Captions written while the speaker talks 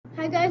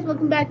Hi guys,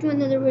 welcome back to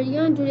another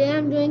video. And today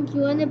I'm doing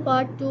Q&A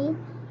part 2.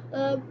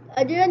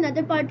 I did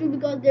another part 2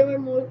 because there were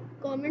more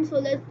comments, so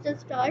let's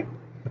just start.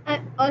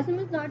 And Awesome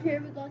is not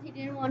here because he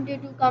didn't want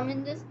it to come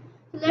in this.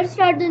 So let's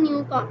start the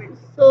new comments.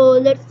 So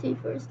let's see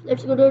first.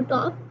 Let's go to the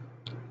top.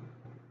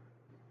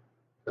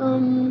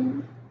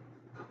 Um,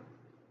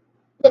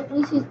 Let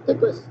me see the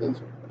questions.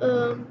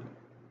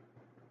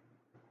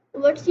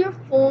 What's your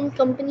phone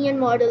company and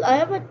model? I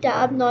have a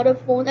tab, not a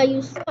phone. I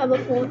used to have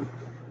a phone.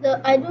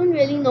 I don't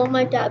really know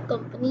my tab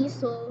company,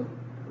 so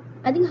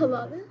I think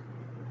Huawei.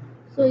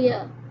 So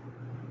yeah.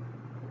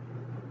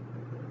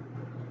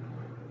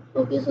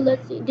 Okay, so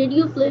let's see. Did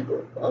you play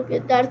Go? Okay,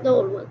 that's the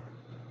old one.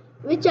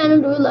 Which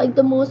channel do you like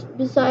the most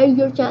beside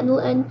your channel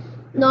and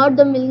not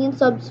the million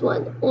subs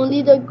one?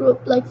 Only the group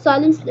like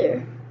Silent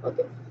Slayer.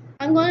 Okay.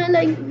 I'm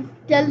gonna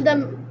tell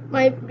them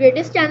my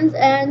greatest channels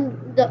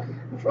and the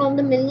from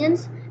the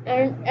millions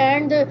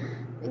and the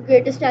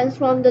greatest channels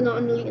from the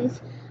non-millions.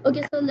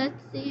 Okay, so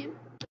let's see.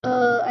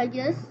 I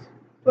guess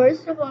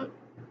first of all,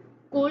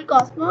 Cold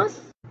Cosmos.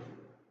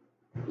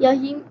 Yeah,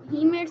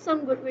 he made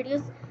some good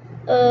videos.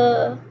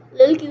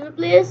 Little Cute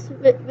Plays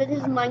with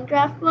his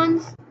Minecraft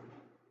ones.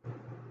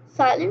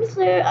 Silent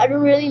Slayer, I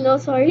don't really know.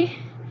 Sorry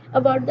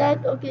about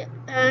that. Okay,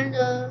 and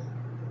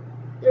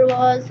there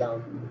was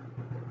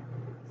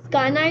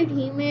Sky Knight.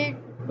 He made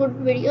good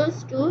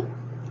videos too.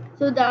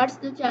 So that's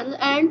the channel.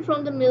 And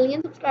from the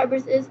million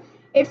subscribers is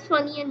It's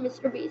Funny and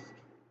Mr. Beast.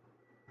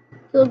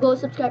 So go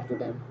subscribe to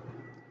them.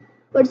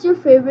 What's your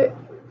favorite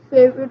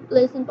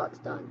place in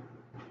Pakistan?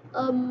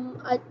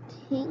 I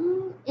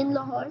think in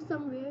Lahore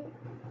somewhere.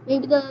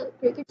 Maybe the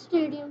cricket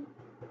stadium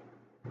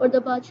or the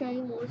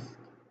Badshahi Mosque.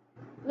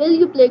 Will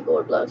you play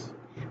Code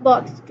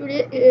Box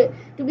today?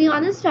 To be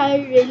honest, I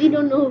really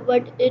don't know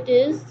what it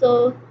is.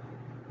 So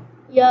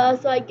yeah,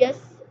 so I guess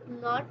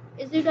not.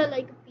 Is it a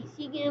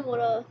PC game or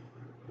a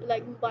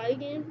mobile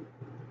game?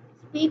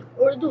 Speak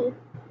Urdu.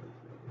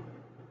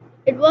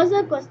 It was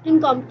a question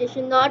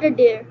competition, not a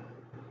dare.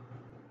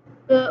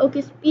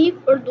 Okay, speak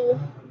Urdu.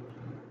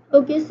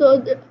 Okay,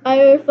 so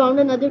I found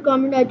another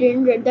comment I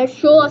didn't read. That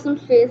show awesome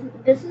face.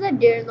 This is a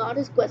dare, not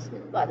his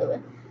question, by the way.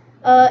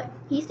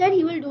 He said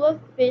he will do a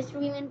face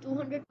reveal in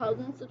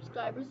 200,000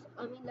 subscribers.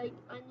 I mean,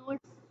 I know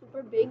it's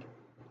super big.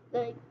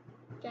 Like,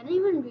 can I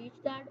even reach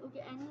that?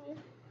 Okay, anyway.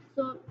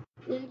 So,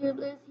 Lil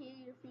Gibbs,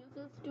 he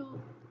refuses to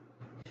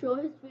show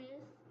his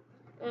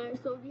face.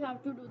 So we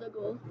have to do the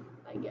goal,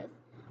 I guess.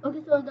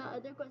 Okay, so the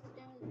other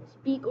question,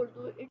 speak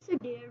Urdu. It's a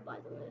dare, by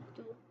the way,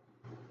 too.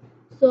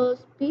 So,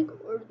 speak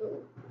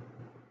Urdu.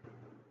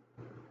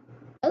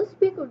 I'll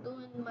speak Urdu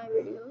in my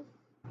videos.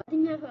 I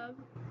think I have.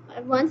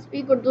 I once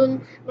speak Urdu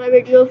in my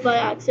video by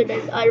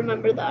accident. I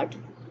remember that.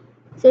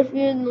 So if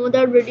you know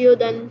that video,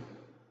 then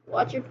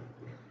watch it.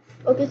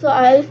 Okay, so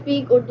I'll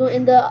speak Urdu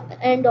in the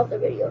end of the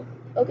video.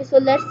 Okay, so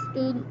let's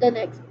do the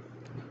next.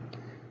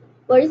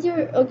 What is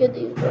your okay?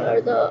 These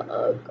are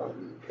the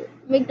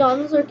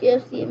McDonald's or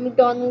KFC.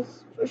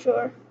 McDonald's for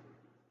sure.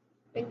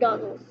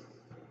 McDonald's.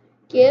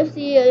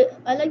 KFC.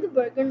 I like the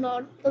burger,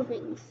 not the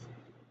wings.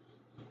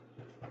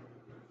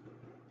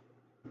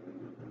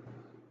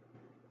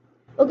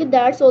 Okay,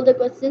 that's all the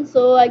questions.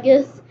 So I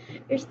guess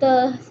it's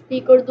the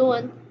speak Urdu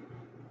one.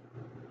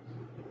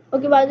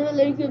 Okay, by the way,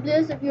 little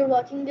cubeless, if you're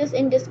watching this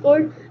in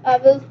Discord, I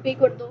will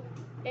speak Urdu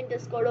in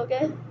Discord.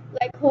 Okay,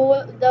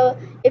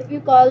 if you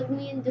call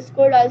me in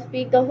Discord, I'll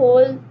speak the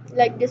whole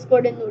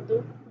Discord in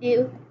Urdu.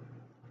 Deal.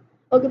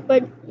 Okay,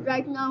 but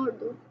right now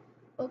Urdu.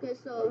 Okay,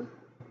 so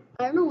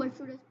I don't know what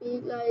should I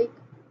speak.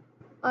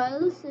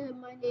 I'll say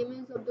my name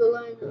is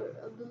Abdullah in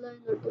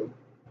Urdu.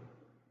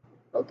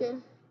 Okay.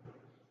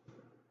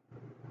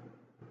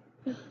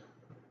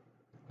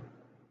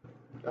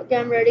 Okay,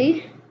 I'm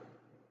ready.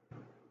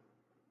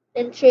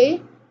 In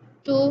 3,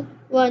 2,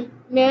 1.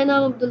 मेरा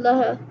नाम अब्दुल्ला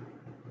है.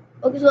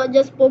 Okay, so I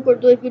just spoke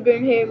Urdu if you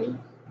didn't hear me.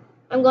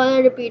 I'm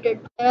gonna repeat it.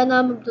 मेरा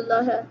नाम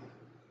Abdullah है.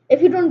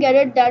 If you don't get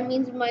it, that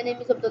means my name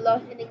is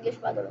Abdullah in English,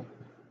 by the way.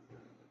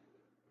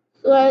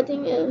 So I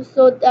think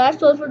so.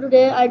 That's all for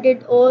today. I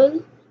did all.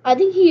 I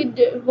think he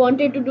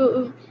wanted to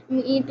do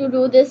me to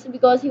do this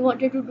because he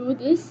wanted to do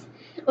this.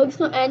 Okay,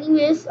 so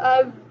anyways,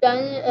 I've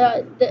done.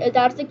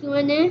 That's the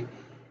Q&A.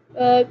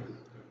 Uh,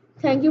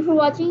 Thank you for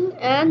watching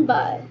and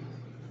bye.